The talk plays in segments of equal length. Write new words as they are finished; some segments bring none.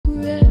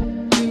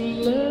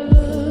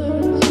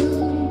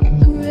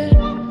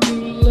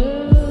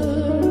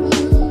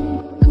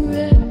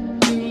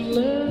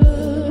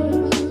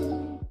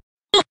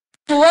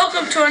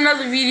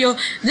another video.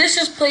 This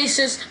is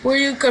places where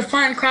you could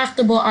find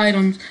craftable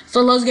items.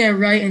 So let's get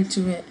right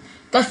into it.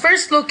 The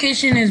first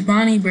location is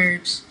Bonnie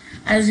Burbs,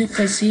 as you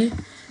can see.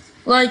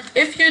 Like,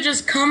 if you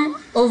just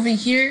come over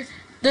here,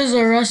 there's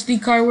a rusty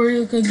car where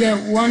you could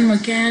get one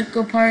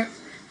mechanical part,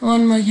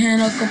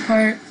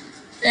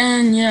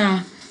 and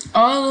yeah,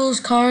 all those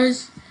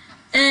cars.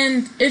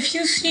 And if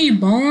you see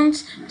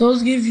bones,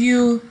 those give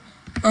you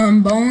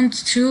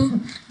bones too,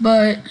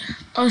 but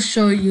I'll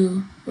show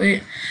you.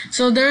 Wait,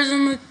 so there's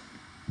a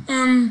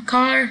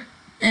car,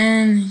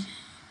 and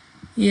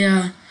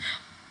yeah,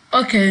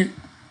 okay.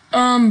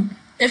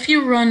 If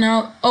you run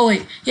out, oh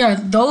wait, yeah,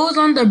 those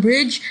on the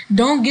bridge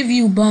don't give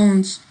you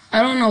bones.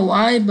 I don't know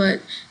why,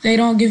 but they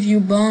don't give you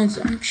bones.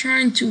 I'm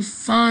trying to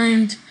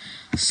find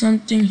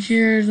something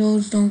here.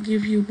 Those don't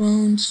give you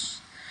bones.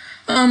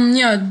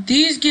 Yeah,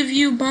 these give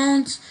you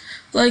bones,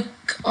 like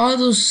all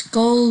those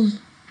skulls,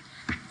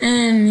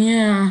 and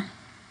yeah,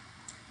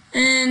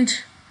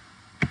 and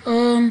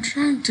I'm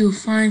trying to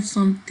find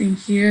something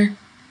here.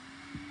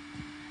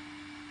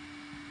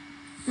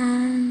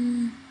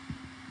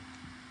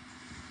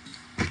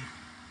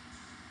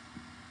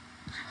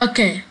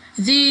 Okay,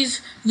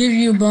 these give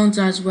you bones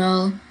as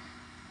well,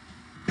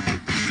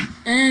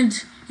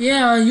 and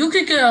yeah, you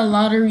could get a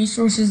lot of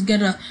resources,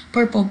 get a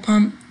purple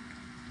pump.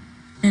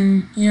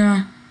 And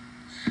yeah.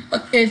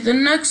 Okay, the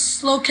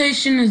next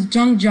location is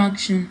Junk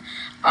Junction.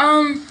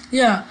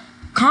 Yeah,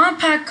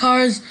 compact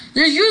cars.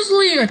 There's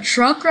usually a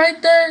truck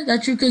right there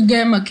that you could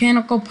get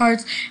mechanical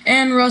parts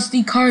and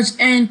rusty cars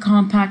and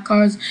compact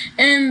cars.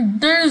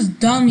 And there's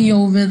Dummy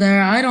over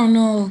there. I don't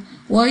know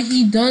what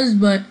he does,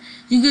 but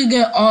you could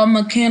get all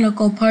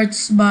mechanical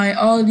parts by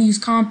all these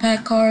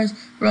compact cars,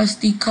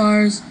 rusty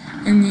cars,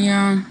 and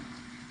yeah.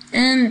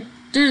 And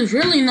there's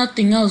really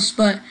nothing else,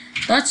 but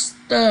that's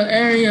the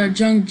area of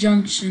Junk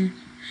Junction.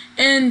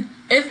 And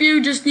if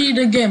you just need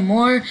to get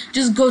more,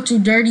 just go to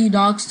Dirty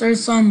Docks.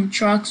 There's some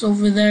trucks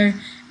over there,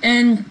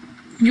 and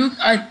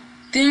I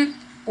think,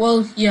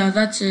 well, yeah,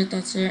 that's it.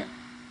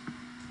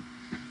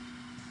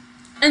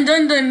 And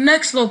then the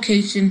next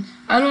location,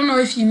 I don't know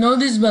if you know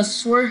this, but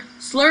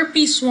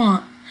Slurpy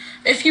Swamp.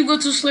 If you go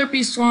to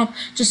Slurpy Swamp,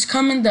 just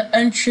come in the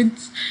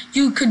entrance.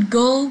 You could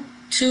go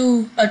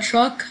to a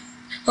truck.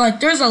 Like,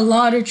 there's a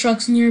lot of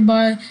trucks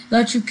nearby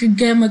that you could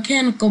get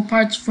mechanical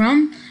parts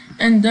from.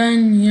 And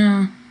then,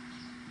 yeah.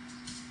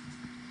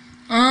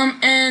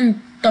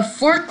 And the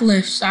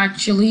forklifts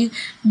actually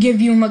give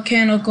you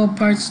mechanical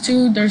parts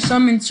too. There's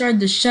some inside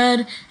the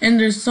shed, and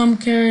there's some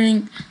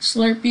carrying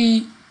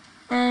Slurpee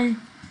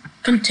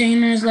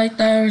containers like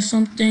that or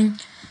something.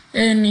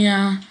 And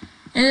yeah.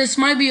 And this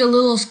might be a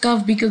little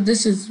scuffed because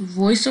this is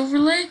voice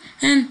overlay.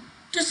 And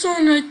this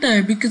one right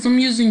there, because I'm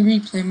using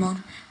replay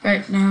mode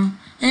right now.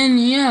 And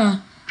yeah,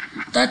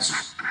 that's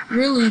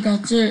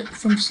it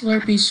from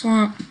Slurpy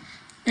Swamp.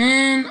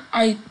 And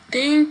I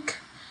think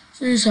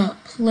there's a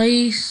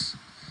place.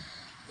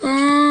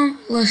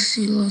 Let's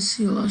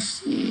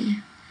see.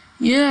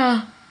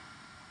 Yeah.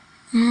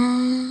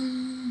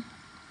 Oh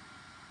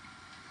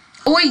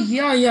wait,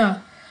 yeah.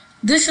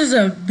 This is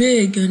a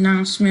big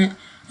announcement.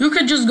 You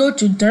could just go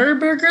to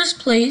Durburger's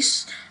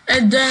place,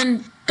 and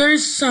then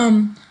there's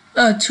some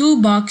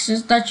 2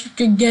 boxes that you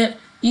could get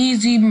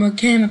easy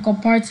mechanical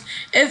parts.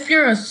 If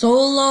you're a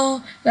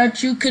solo,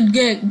 that you could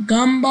get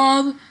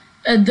Gumbob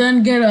and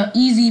then get a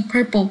easy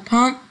purple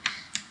pump.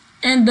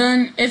 And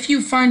then if you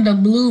find a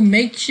blue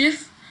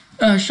makeshift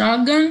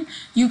shotgun,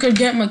 you could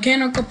get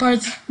mechanical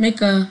parts,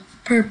 make a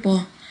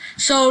purple.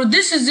 So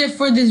this is it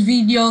for this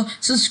video.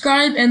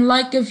 Subscribe and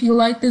like if you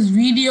like this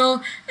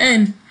video,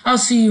 and I'll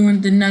see you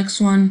in the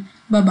next one.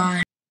 Bye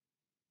bye.